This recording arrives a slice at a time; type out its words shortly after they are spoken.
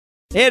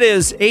It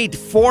is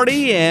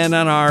 8:40, and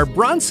on our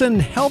Bronson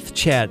Health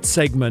Chat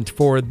segment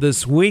for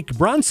this week,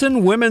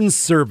 Bronson Women's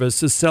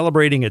Service is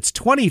celebrating its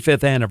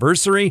 25th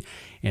anniversary.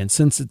 And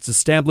since its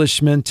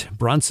establishment,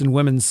 Bronson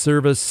Women's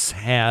Service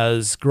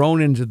has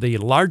grown into the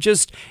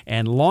largest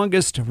and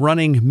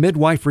longest-running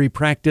midwifery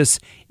practice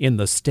in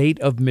the state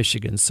of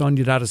Michigan.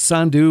 Sonia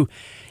Dadasandu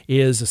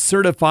is a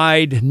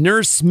certified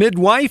nurse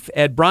midwife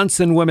at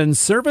Bronson Women's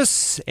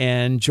Service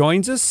and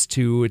joins us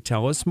to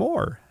tell us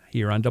more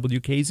here on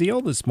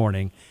WKZO this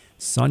morning.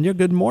 Sonia,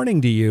 good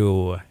morning to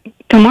you.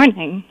 Good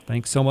morning.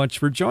 Thanks so much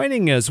for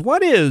joining us.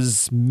 What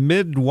is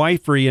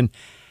midwifery and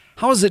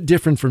how is it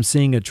different from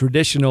seeing a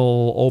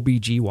traditional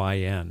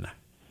OBGYN?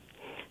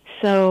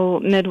 So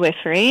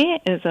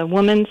midwifery is a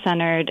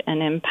woman-centered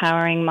and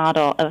empowering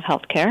model of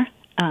healthcare.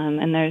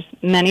 And there's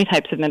many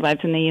types of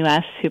midwives in the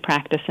U.S. who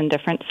practice in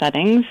different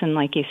settings. And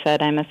like you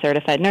said, I'm a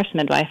certified nurse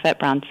midwife at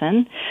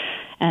Bronson.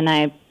 And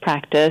I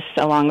practice,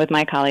 along with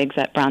my colleagues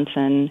at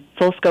Bronson,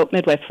 full-scope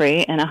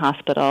midwifery in a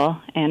hospital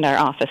and our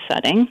office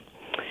setting.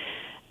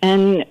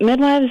 And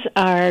midwives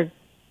are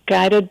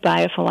guided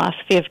by a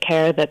philosophy of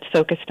care that's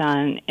focused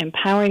on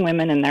empowering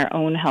women in their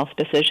own health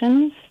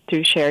decisions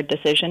through shared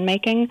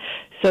decision-making.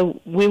 So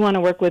we want to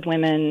work with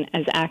women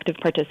as active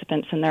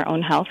participants in their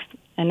own health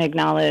and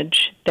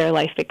acknowledge their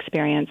life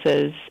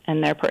experiences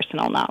and their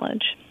personal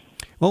knowledge.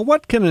 Well,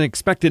 what can an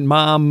expectant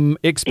mom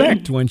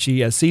expect when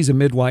she sees a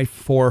midwife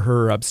for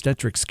her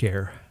obstetrics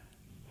care?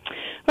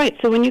 Right.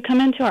 So when you come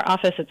into our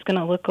office, it's going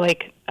to look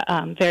like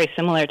very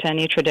similar to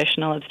any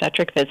traditional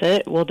obstetric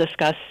visit. We'll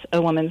discuss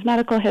a woman's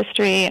medical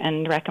history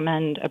and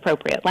recommend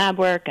appropriate lab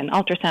work and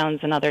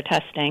ultrasounds and other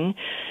testing.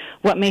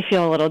 What may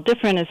feel a little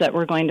different is that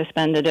we're going to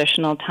spend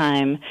additional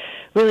time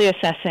really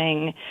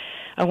assessing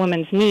a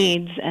woman's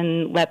needs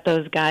and let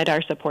those guide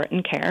our support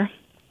and care.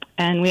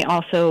 And we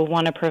also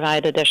want to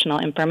provide additional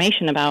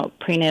information about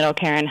prenatal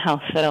care and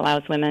health that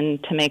allows women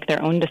to make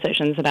their own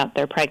decisions about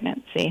their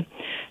pregnancy.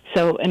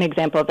 So an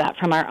example of that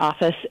from our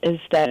office is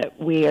that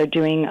we are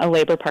doing a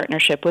labor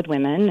partnership with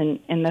women. And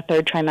in the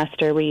third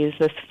trimester, we use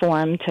this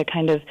form to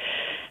kind of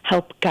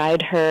help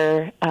guide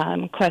her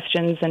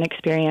questions and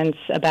experience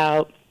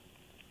about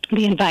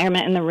the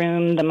environment in the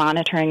room, the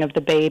monitoring of the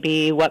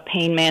baby, what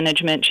pain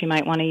management she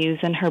might want to use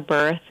in her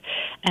birth,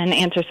 and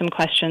answer some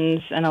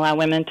questions and allow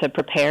women to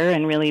prepare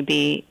and really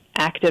be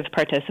active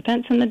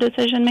participants in the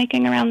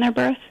decision-making around their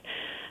birth.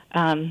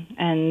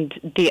 And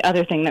the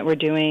other thing that we're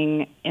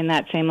doing in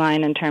that same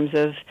line in terms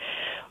of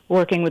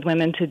working with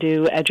women to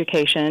do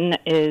education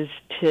is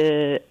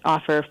to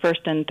offer first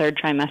and third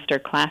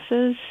trimester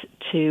classes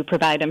to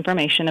provide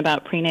information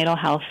about prenatal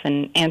health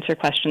and answer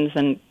questions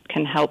and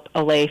can help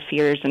allay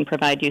fears and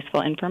provide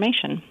useful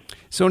information.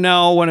 So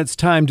now when it's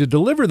time to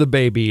deliver the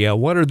baby,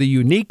 what are the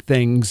unique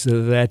things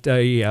that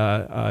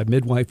a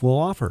midwife will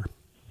offer?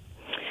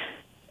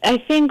 I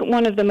think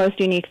one of the most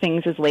unique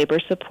things is labor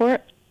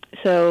support.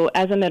 So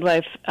as a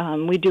midwife,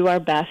 we do our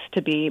best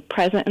to be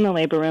present in the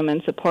labor room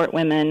and support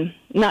women,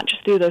 not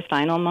just through those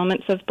final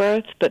moments of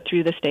birth, but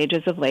through the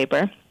stages of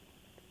labor.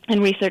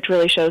 And research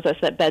really shows us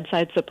that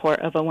bedside support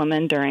of a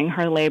woman during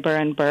her labor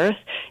and birth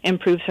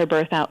improves her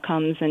birth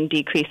outcomes and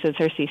decreases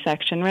her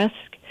C-section risk.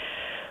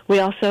 We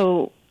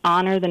also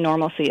honor the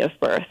normalcy of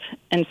birth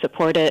and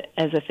support it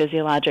as a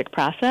physiologic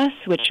process,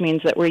 which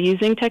means that we're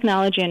using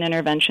technology and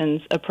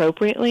interventions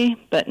appropriately,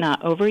 but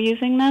not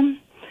overusing them.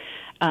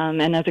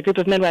 And as a group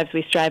of midwives,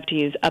 we strive to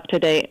use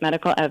up-to-date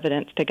medical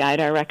evidence to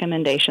guide our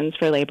recommendations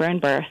for labor and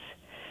birth.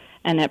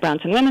 And at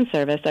Bronson Women's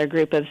Service, our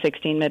group of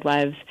 16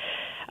 midwives,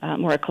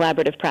 we're a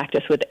collaborative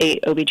practice with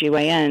 8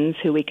 OBGYNs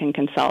who we can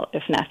consult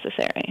if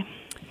necessary.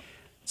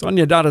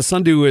 Sonia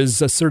Dadasandu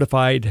is a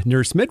certified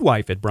nurse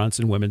midwife at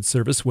Bronson Women's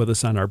Service with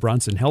us on our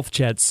Bronson Health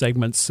Chat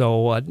segment.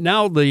 So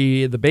now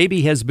the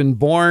baby has been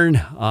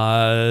born.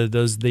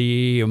 Does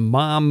the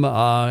mom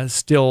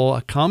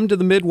still come to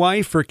the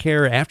midwife for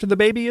care after the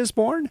baby is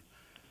born?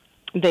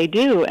 They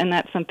do, and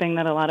that's something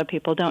that a lot of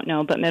people don't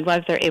know. But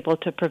midwives are able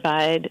to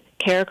provide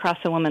care across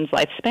a woman's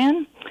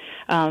lifespan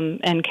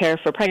and care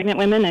for pregnant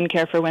women and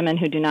care for women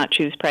who do not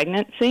choose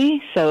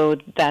pregnancy. So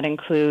that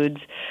includes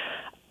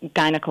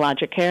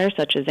gynecologic care,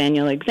 such as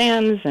annual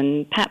exams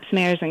and pap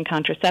smears and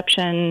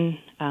contraception,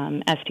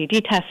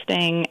 STD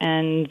testing,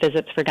 and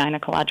visits for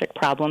gynecologic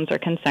problems or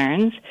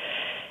concerns.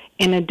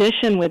 In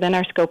addition, within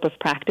our scope of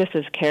practice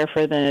is care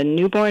for the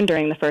newborn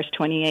during the first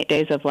 28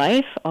 days of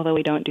life, although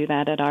we don't do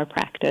that at our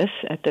practice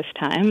at this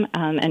time,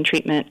 and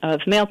treatment of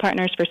male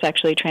partners for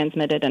sexually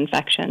transmitted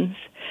infections.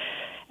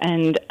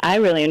 And I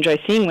really enjoy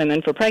seeing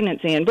women for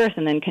pregnancy and birth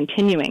and then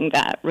continuing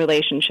that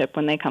relationship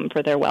when they come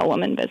for their well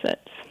woman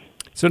visits.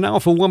 So now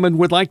if a woman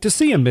would like to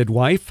see a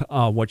midwife,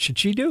 what should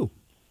she do?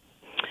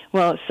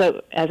 Well,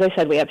 so as I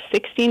said, we have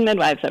 16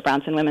 midwives at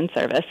Bronson Women's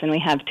Service, and we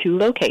have 2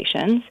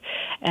 locations,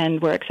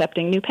 and we're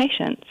accepting new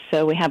patients.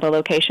 So we have a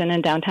location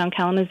in downtown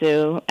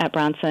Kalamazoo at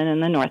Bronson in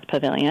the North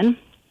Pavilion,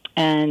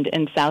 and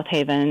in South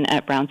Haven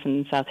at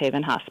Bronson South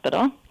Haven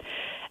Hospital.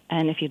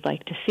 And if you'd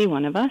like to see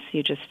one of us,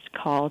 you just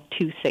call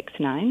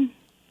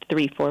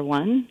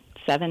 269-341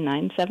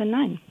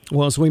 7979.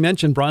 Well, as we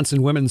mentioned,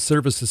 Bronson Women's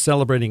Service is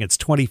celebrating its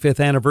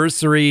 25th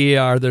anniversary.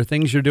 Are there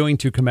things you're doing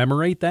to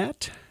commemorate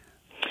that?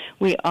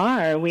 We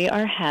are. We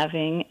are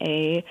having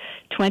a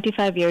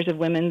 25 years of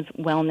women's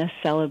wellness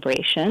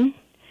celebration.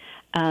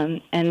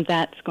 And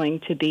that's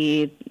going to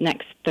be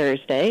next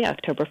Thursday,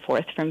 October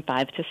 4th, from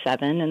 5 to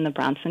 7 in the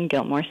Bronson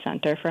Gilmore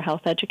Center for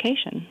Health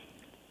Education.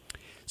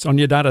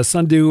 Sonia Dada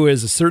Sundhu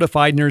is a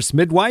certified nurse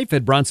midwife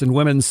at Bronson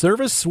Women's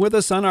Service with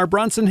us on our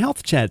Bronson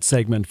Health Chat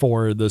segment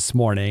for this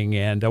morning.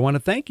 And I want to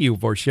thank you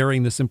for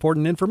sharing this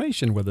important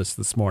information with us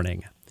this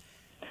morning.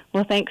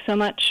 Well, thanks so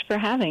much for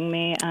having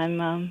me.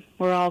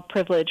 We're all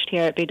privileged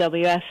here at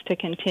BWS to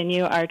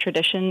continue our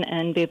tradition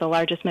and be the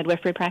largest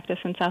midwifery practice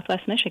in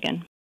Southwest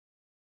Michigan.